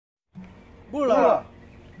Bula!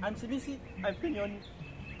 I'm Sibisi, I'm Pinyoni.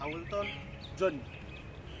 I'm Wilton. Johnny.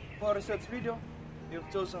 For our research video, we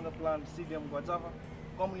have chosen the plant Psidium Guajava,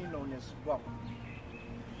 commonly known as guava.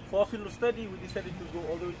 For our field of study, we decided to go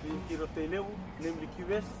all the way to the interior of the level, namely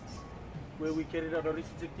QS, where we carried out our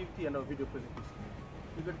research activity and our video presentation.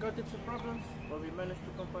 We got caught in some problems, but we managed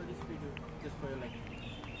to compile this video just for your liking.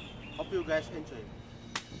 Hope you guys enjoy.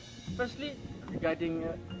 Firstly, regarding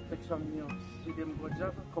taxonomy of Psidium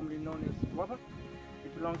Guajava, commonly known as guava,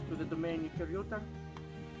 it belongs to the domain Eukaryota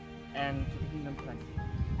and to the kingdom plant.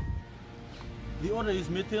 The order is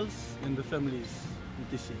Methyls and the family is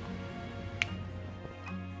Metaceae.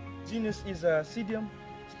 Genus is Psidium,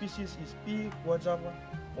 species is P. guajava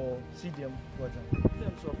or Psidium guajava. In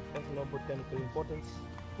terms of ethnobotanical importance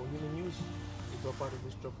for human use, if you're part of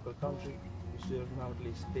this tropical country, we serve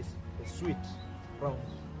nowadays this a sweet, round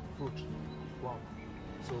fruit. Wow.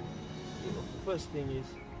 So the first thing is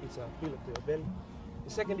it's a filler to your belly.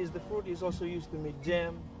 The second is the fruit is also used to make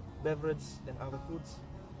jam, beverages and other foods.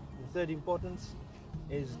 The third importance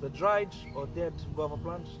is the dried or dead guava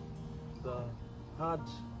plant. The hard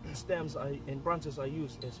stems and branches are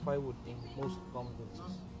used as firewood in most common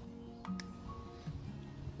villages.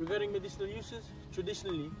 Regarding medicinal uses,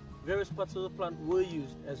 traditionally, various parts of the plant were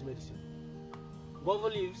used as medicine. Guava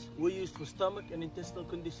leaves were used for stomach and intestinal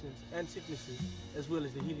conditions and sicknesses, as well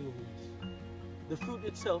as the healing of wounds. The fruit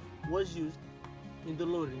itself was used in the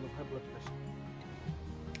lowering of high blood pressure.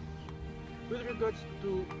 With regards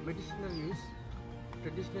to medicinal use,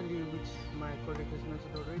 traditionally, which my colleague has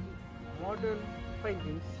mentioned already, modern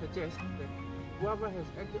findings suggest that guava has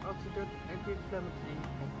antioxidant, anti-inflammatory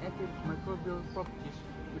and antimicrobial properties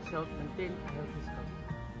which help maintain a healthy scalp.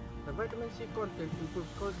 The vitamin C content improves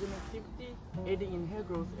collagen activity, aiding in hair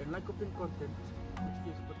growth, and lycopene content, which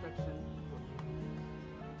gives protection for hair.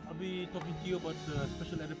 I'll be talking to you about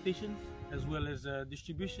special adaptations as well as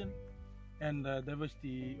distribution and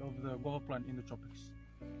diversity of the guava plant in the tropics.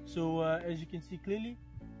 So as you can see clearly,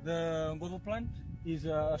 the guava plant is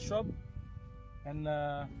a shrub, and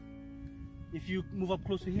if you move up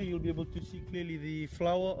closer here, you'll be able to see clearly the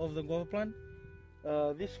flower of the guava plant.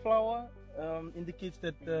 This flower indicates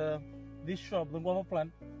that this shrub, the guava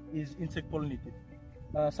plant, is insect pollinated.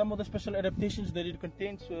 Some of the special adaptations that it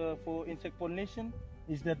contains for insect pollination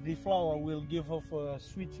is that the flower will give off a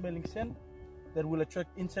sweet smelling scent that will attract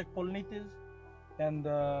insect pollinators, and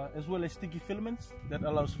as well as sticky filaments that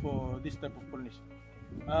allows for this type of pollination.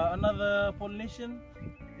 Another pollination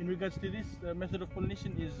in regards to this method of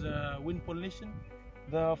pollination is wind pollination.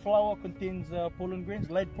 The flower contains pollen grains,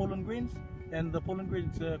 light pollen grains, and the pollen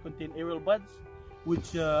grains contain aerial buds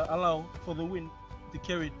which allow for the wind to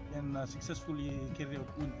carry it and successfully carry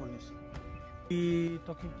out wind pollination. I'll be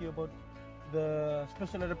talking to you about the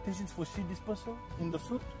special adaptations for seed dispersal in the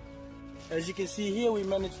fruit. As you can see here, we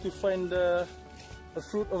managed to find the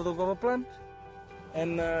fruit of the guava plant,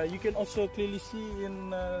 and you can also clearly see in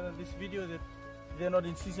this video that they're not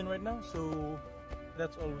in season right now, so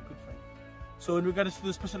that's all we could find. So in regards to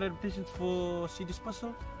the special adaptations for seed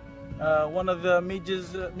dispersal, one of the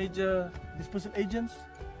major dispersal agents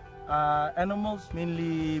are animals,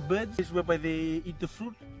 mainly birds, whereby they eat the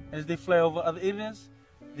fruit. As they fly over other areas,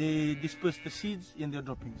 they disperse the seeds in their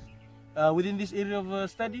droppings. Within this area of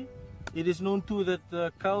study, it is known too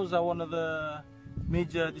that cows are one of the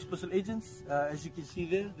major dispersal agents. As you can see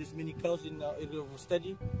there's many cows in our area of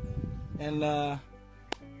study, and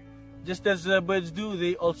just as birds do,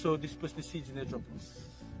 they also disperse the seeds in their droppings.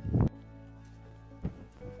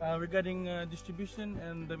 Regarding distribution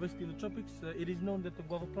and diversity in the tropics, it is known that the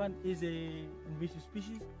guava plant is an invasive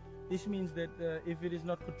species. This means that if it is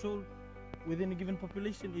not controlled within a given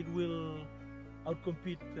population, it will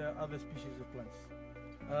outcompete other species of plants.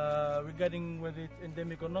 Regarding whether it's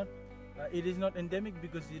endemic or not, it is not endemic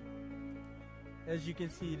because as you can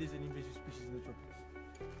see, it is an invasive species in the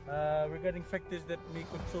tropics. Regarding factors that may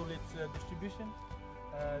control its distribution,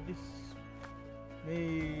 this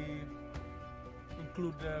may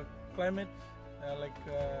include climate, like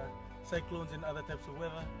cyclones and other types of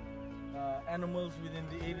weather, animals within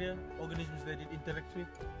the area, organisms that it interacts with,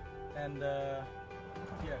 and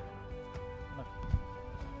yeah.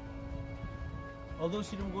 Although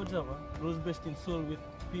Psidium Guajava grows best in soil with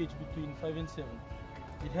pH between 5 and 7,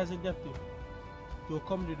 it has adapted to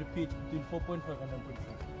accommodate a pH between 4.5 and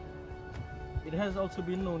 9.5. It has also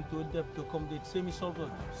been known to adapt to accommodate semi-salt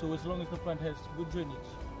water, so as long as the plant has good drainage,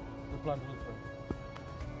 the plant will thrive.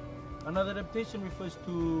 Another adaptation refers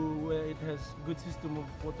to where it has good system of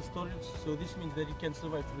water storage, so this means that it can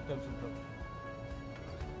survive through times of drought.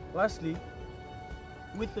 Lastly,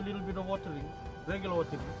 with a little bit of watering, regular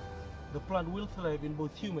watering, the plant will thrive in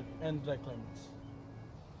both humid and dry climates.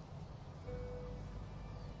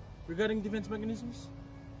 Regarding defense mechanisms,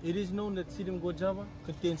 it is known that Psidium Guajava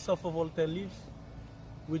contains sulfur volatile leaves,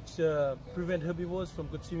 which prevent herbivores from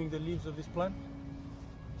consuming the leaves of this plant.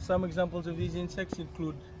 Some examples of these insects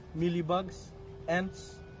include mealybugs,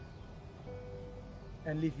 ants,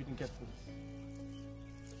 and leaf-eating caterpillars.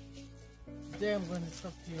 Today I'm going to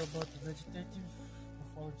talk to you about the vegetative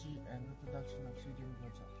morphology and reproduction of Psidium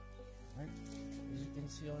Guajava. Right? As you can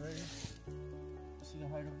see already, you see the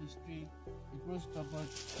height of this tree. It grows to about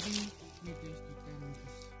 3 meters to 10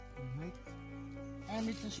 meters in height, and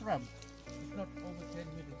it's a shrub. It's not over 10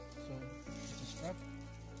 meters, so it's a shrub.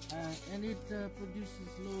 And it produces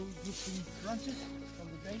low drooping branches from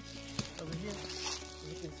the base over here.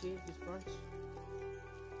 As you can see, this branch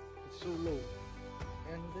is so low,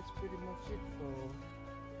 and that's pretty much it for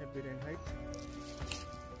habit and height.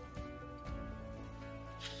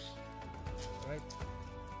 Right,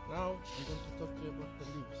 now I'm going to talk to you about the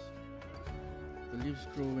leaves. The leaves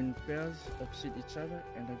grow in pairs opposite each other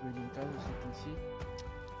and are green in color, as you can see.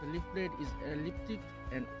 The leaf blade is elliptic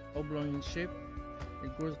and oblong in shape.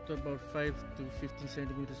 It grows to about 5 to 15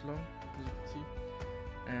 centimeters long, as you can see,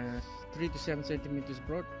 and 3 to 7 centimeters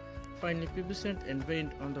broad, finely pubescent and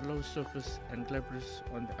veined on the lower surface and glabrous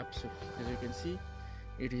on the upper surface. As you can see,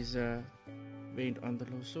 it is veined on the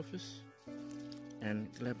lower surface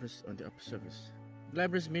and glabrous on the upper surface.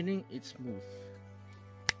 Glabrous meaning it's smooth.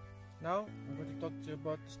 Now I'm going to talk to you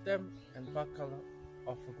about the stem and bark color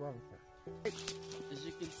of a guava plant. As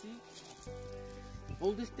you can see,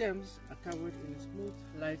 all the stems are covered in a smooth,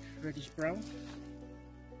 light reddish brown.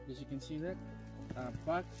 As you can see that.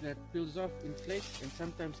 Bark that peels off in flakes and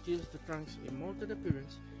sometimes gives the trunks a molted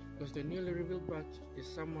appearance because the newly revealed bark is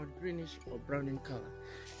somewhat greenish or brown in color.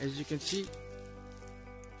 As you can see,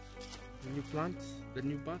 the new plants, the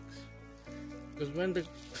new barks, because when the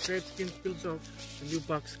red skin peels off, the new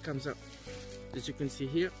barks comes up, as you can see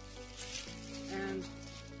here. And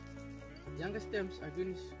younger stems are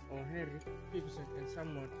greenish or hairy, pubescent and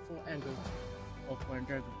somewhat four-angled or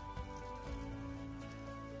pointed.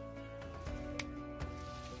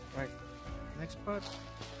 Right, next part,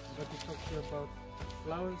 I'm going to talk to you about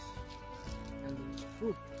flowers and the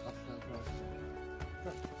fruit of the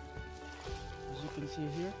flowers. As you can see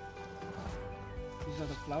here, these are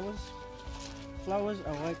the flowers. Flowers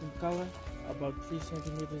are white in color, about 3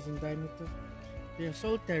 centimeters in diameter. They are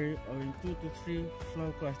solitary or in 2 to 3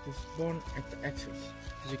 flower clusters borne at the axils,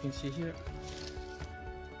 as you can see here.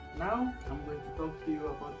 Now I'm going to talk to you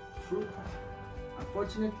about fruit.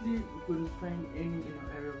 Unfortunately, we couldn't find any in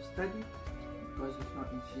our area of study because it's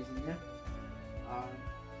not in season yet.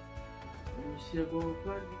 When you see a guava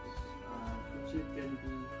plant, fruit shape can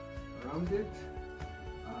be rounded,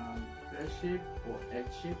 pear-shaped or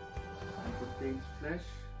egg-shaped, and contains flesh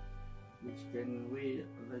which can weigh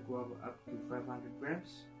the guava up to 500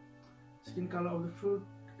 grams. Skin color of the fruit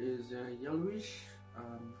is yellowish,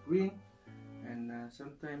 green, and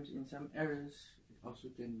sometimes in some areas it also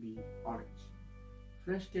can be orange.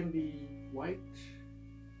 Flesh can be white,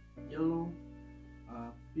 yellow,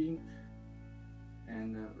 pink,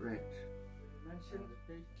 and red. Mentioned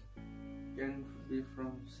taste can be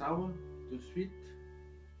from sour to sweet,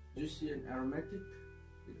 juicy and aromatic.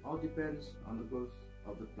 It all depends on the growth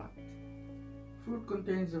of the plant. Fruit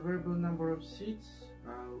contains a variable number of seeds,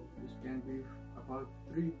 which can be about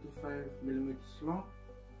 3 to 5 millimeters long,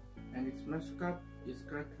 and its mesocarp is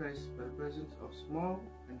characterized by the presence of small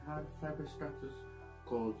and hard fiber structures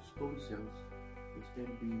called stone cells, which can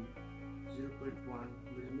be 0.1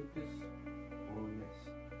 millimeters or less.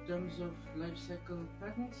 In terms of life cycle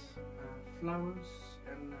patterns, flowers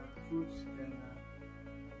and fruits can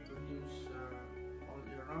produce all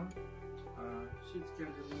year round. Seeds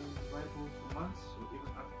can remain viable for months or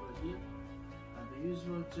even up to a year. The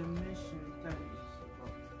usual germination time is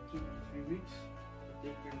about 2 to 3 weeks, but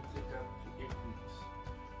they can take up to 8 weeks.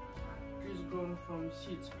 Trees grown from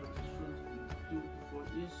seeds produce fruit in 2 to 4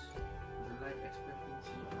 years with a life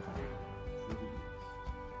expectancy of 10 to 40 years.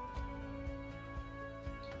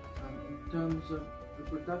 In terms of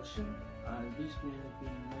reproduction, this may have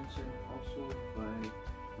been mentioned also by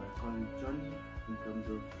my colleague Johnny in terms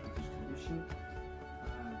of distribution.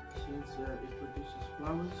 Since it produces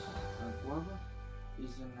flowers, guava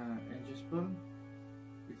is an angiosperm.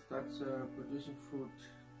 It starts producing fruit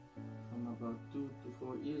from about 2 to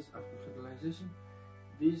 4 years after fertilization.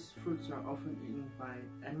 These fruits are often eaten by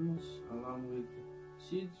animals along with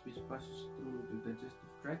seeds, which passes through the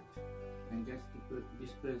digestive tract and gets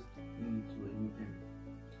dispersed into a new area.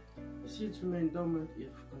 The seeds remain dormant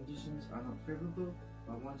if conditions are not favorable,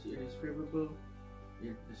 but once it is favorable,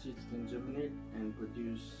 the seeds can germinate and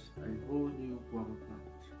produce a whole new guava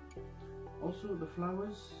plant. Also, the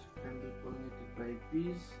flowers can be pollinated by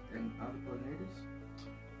bees and other pollinators.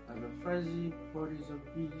 The fuzzy bodies of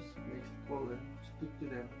bees makes the pollen stick to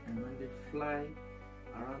them, and when they fly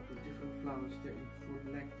around to different flowers getting fruit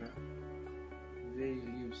nectar, they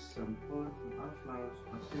leave some pollen from other flowers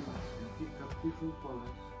or stamens and pick up different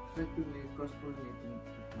pollens, effectively cross-pollinating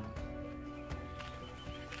the plants.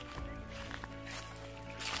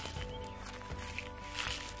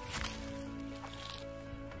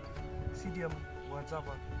 Psidium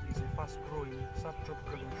Guajava is a fast-growing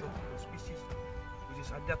subtropical and tropical species which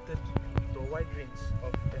is adapted to a wide range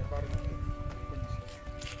of environmental conditions.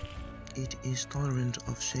 It is tolerant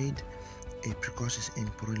of shade, a precocious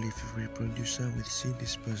and prolific reproducer with seed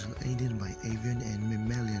dispersal aided by avian and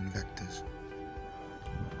mammalian vectors.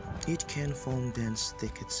 It can form dense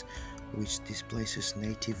thickets which displaces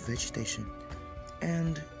native vegetation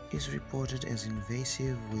and is reported as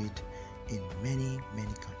invasive weed in many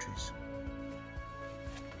countries.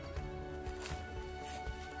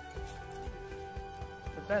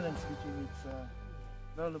 The balance between its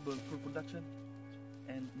valuable food production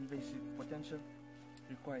and invasive potential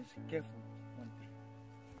requires careful monitoring.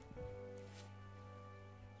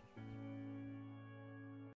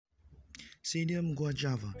 Psidium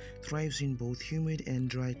Guajava thrives in both humid and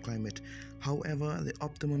dry climate. However, the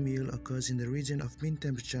optimum yield occurs in the region of mean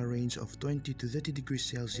temperature range of 20 to 30 degrees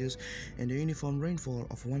Celsius and a uniform rainfall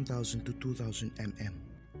of 1000 to 2000 mm.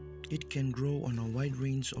 It can grow on a wide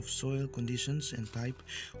range of soil conditions and type,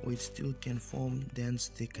 or it still can form dense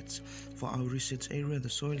thickets. For our research area, the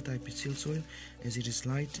soil type is silt soil, as it is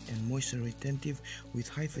light and moisture retentive with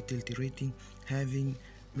high fertility rating, having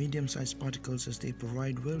medium-sized particles as they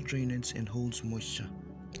provide well drainage and holds moisture.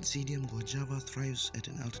 Psidium Guajava thrives at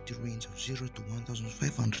an altitude range of 0 to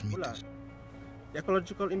 1,500 meters. The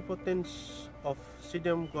ecological importance of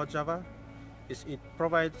Psidium Guajava is it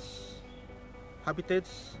provides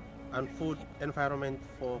habitats and food environment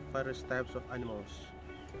for various types of animals,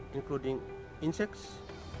 including insects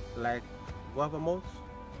like guava moths,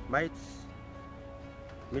 mites,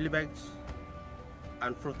 mealybugs,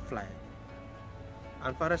 and fruit fly,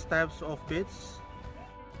 and various types of birds,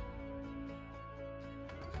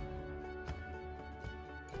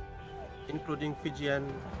 including Fijian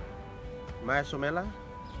Myasomela,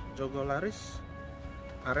 Jogularis,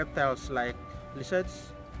 and reptiles like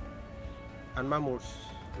lizards, and mammals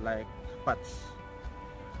like bats.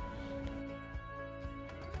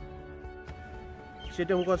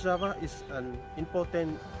 Psidium Guajava is an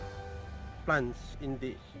important plant in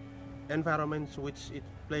the environments which it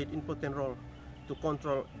played important role to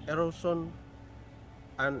control erosion,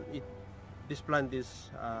 and this plant is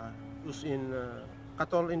used in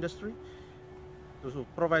cattle industry to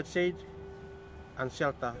provide shade and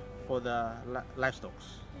shelter for the livestock.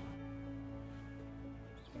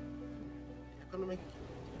 The economic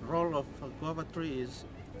role of guava tree is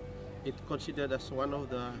it considered as one of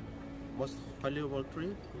the most valuable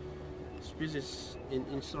tree species in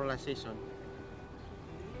industrialization.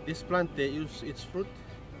 This plant, they use its fruit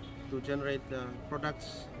to generate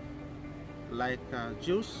products like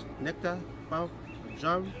juice, nectar, pulp,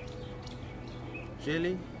 jam,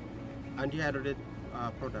 jelly, and dehydrated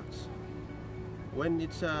products. When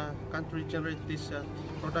its country generates these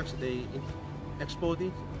products, they export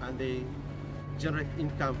it and they generate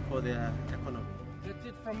income for their economy. That's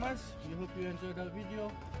it from us. We hope you enjoyed our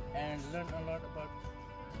video and learned a lot about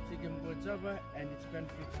Psidium Guajava and its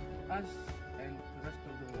benefits to us and the rest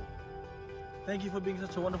of the world. Thank you for being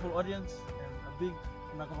such a wonderful audience, and a big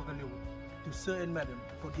nakamakalio to Sir and Madam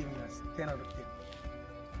for giving us 10 out of 10.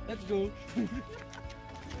 Let's go.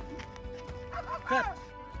 Cut!